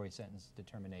statutory sentence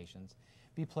determinations,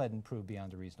 be pled and proved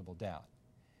beyond a reasonable doubt.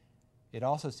 It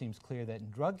also seems clear that in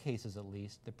drug cases, at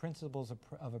least, the principles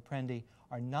of Apprendi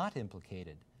are not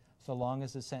implicated so long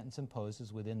as the sentence imposed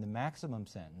is within the maximum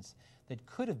sentence that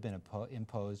could have been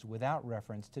imposed without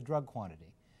reference to drug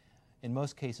quantity. In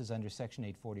most cases under Section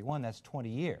 841, that's 20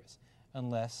 years,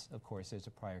 unless, of course, there's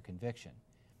a prior conviction.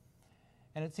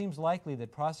 And it seems likely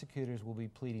that prosecutors will be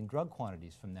pleading drug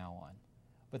quantities from now on.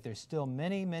 But there's still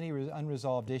many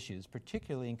unresolved issues,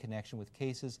 particularly in connection with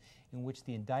cases in which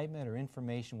the indictment or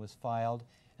information was filed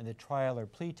and the trial or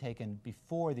plea taken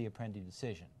before the Apprendi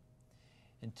decision.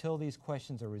 Until these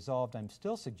questions are resolved, I'm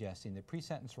still suggesting that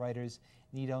pre-sentence writers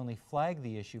need only flag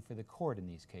the issue for the court in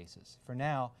these cases. For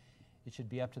now, it should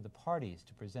be up to the parties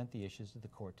to present the issues to the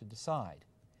court to decide.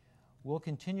 We'll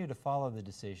continue to follow the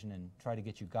decision and try to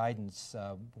get you guidance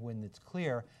when it's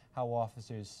clear how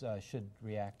officers should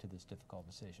react to this difficult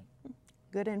decision.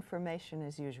 Good information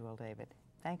as usual, David.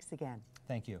 Thanks again.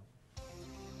 Thank you.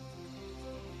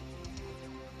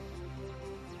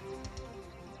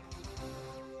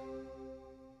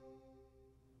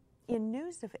 In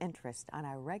news of interest on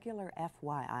our regular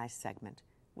FYI segment,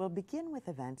 we'll begin with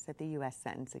events at the U.S.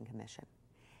 Sentencing Commission.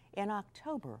 In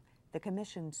October, the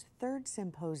Commission's third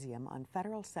symposium on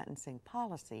federal sentencing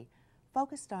policy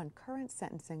focused on current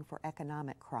sentencing for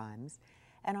economic crimes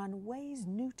and on ways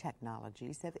new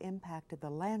technologies have impacted the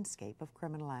landscape of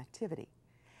criminal activity.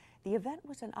 The event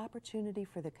was an opportunity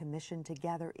for the Commission to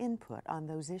gather input on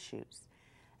those issues.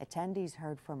 Attendees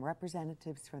heard from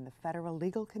representatives from the federal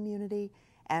legal community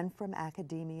and from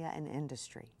academia and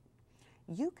industry.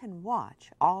 You can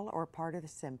watch all or part of the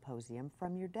symposium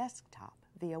from your desktop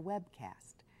via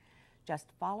webcast.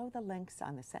 Just follow the links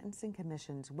on the Sentencing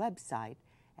Commission's website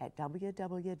at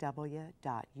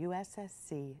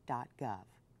www.ussc.gov.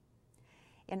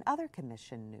 In other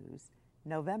Commission news,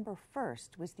 November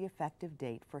 1st was the effective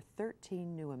date for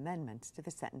 13 new amendments to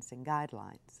the sentencing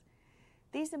guidelines.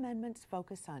 These amendments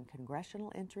focus on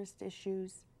congressional interest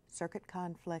issues, circuit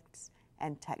conflicts,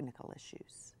 and technical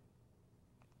issues.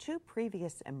 2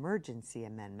 previous emergency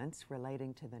amendments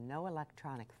relating to the No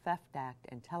Electronic Theft Act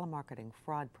and Telemarketing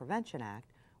Fraud Prevention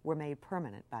Act were made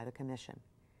permanent by the Commission.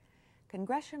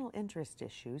 Congressional interest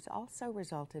issues also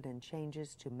resulted in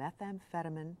changes to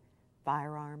methamphetamine,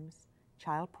 firearms,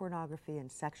 child pornography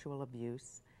and sexual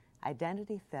abuse,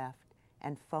 identity theft,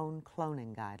 and phone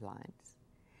cloning guidelines.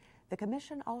 The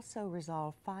Commission also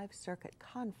resolved 5 circuit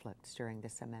conflicts during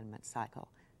this amendment cycle,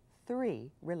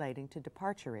 3 relating to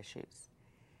departure issues.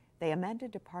 They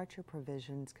amended departure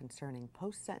provisions concerning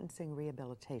post-sentencing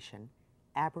rehabilitation,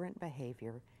 aberrant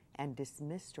behavior, and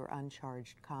dismissed or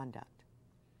uncharged conduct.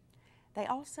 They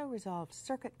also resolved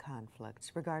circuit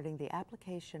conflicts regarding the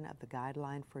application of the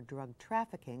guideline for drug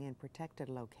trafficking in protected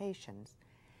locations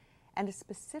and a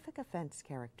specific offense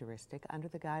characteristic under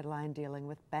the guideline dealing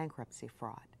with bankruptcy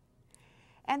fraud.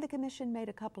 And the Commission made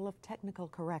a couple of technical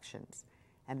corrections,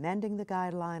 amending the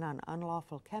guideline on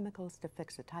unlawful chemicals to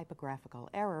fix a typographical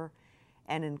error,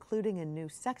 and including a new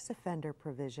sex offender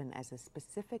provision as a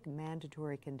specific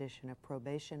mandatory condition of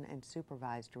probation and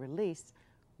supervised release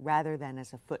rather than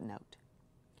as a footnote.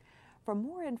 For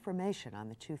more information on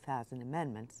the 2000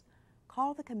 amendments,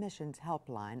 call the Commission's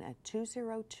helpline at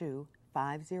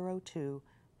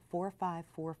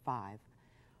 202-502-4545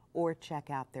 or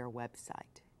check out their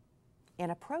website.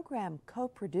 In a program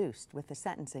co-produced with the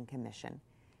Sentencing Commission,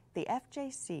 the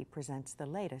FJC presents the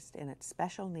latest in its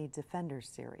Special Needs Offenders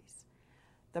series.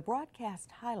 The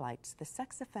broadcast highlights the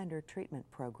sex offender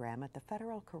treatment program at the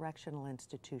Federal Correctional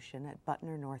Institution at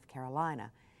Butner, North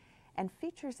Carolina, and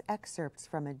features excerpts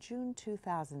from a June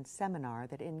 2000 seminar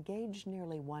that engaged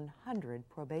nearly 100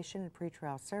 probation and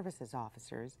pretrial services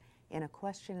officers in a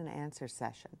question and answer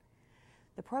session.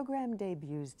 The program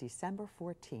debuts December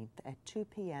 14th at 2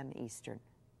 p.m. Eastern.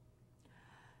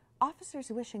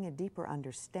 Officers wishing a deeper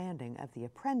understanding of the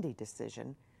Apprendi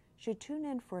decision should tune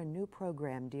in for a new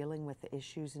program dealing with the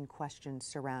issues and questions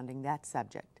surrounding that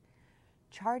subject.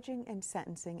 Charging and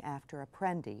Sentencing After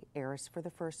Apprendi airs for the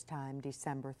first time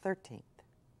December 13th.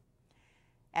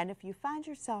 And if you find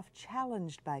yourself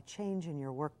challenged by change in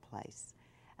your workplace,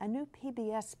 a new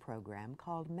PBS program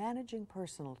called Managing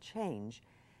Personal Change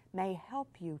may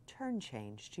help you turn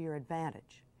change to your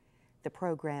advantage. The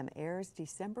program airs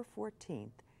December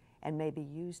 14th and may be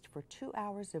used for 2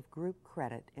 hours of group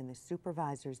credit in the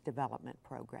Supervisor's Development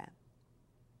Program.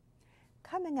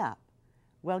 Coming up,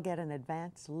 we'll get an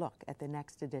advanced look at the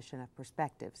next edition of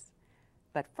Perspectives.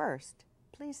 But first,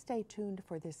 please stay tuned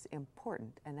for this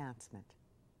important announcement.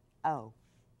 Oh,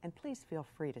 and please feel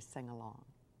free to sing along.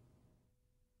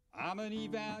 I'm an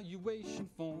evaluation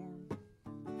form.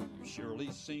 You've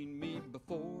surely seen me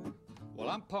before. Well,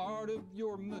 I'm part of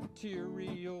your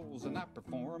materials and I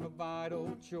perform a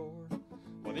vital chore.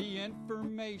 Well, the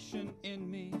information in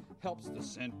me helps the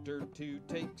center to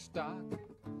take stock.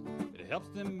 It helps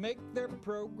them make their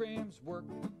programs work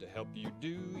to help you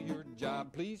do your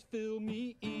job. Please fill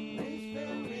me in. Please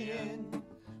fill me in.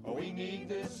 Oh, we need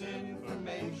this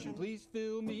information. Please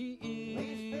fill me in.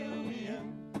 Please fill me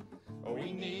in. Oh,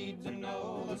 we need to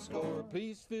know the score.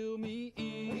 Please fill me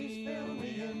in. Please fill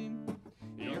me in.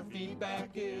 Your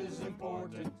feedback is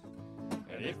important,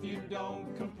 and if you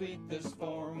don't complete this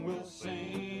form, we'll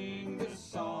sing this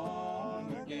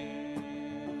song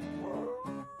again.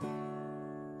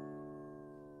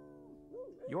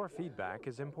 Your feedback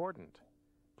is important.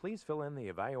 Please fill in the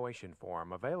evaluation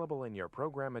form available in your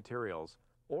program materials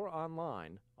or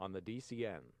online on the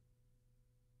DCN.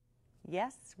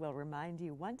 Yes, we'll remind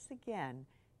you once again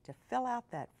to fill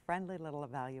out that friendly little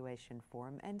evaluation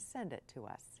form and send it to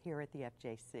us here at the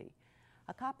FJC.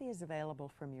 A copy is available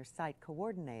from your site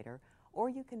coordinator, or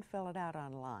you can fill it out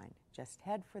online. Just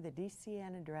head for the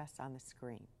DCN address on the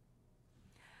screen.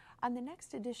 On the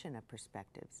next edition of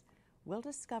Perspectives, we'll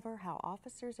discover how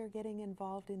officers are getting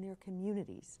involved in their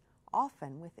communities,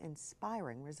 often with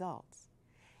inspiring results.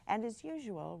 And as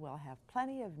usual, we'll have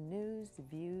plenty of news,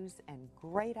 views, and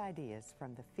great ideas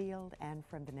from the field and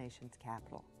from the nation's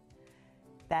capital.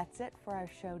 That's it for our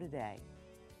show today.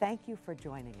 Thank you for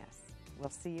joining us. We'll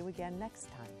see you again next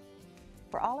time.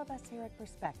 For all of us here at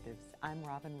Perspectives, I'm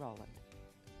Robin Rowland.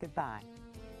 Goodbye.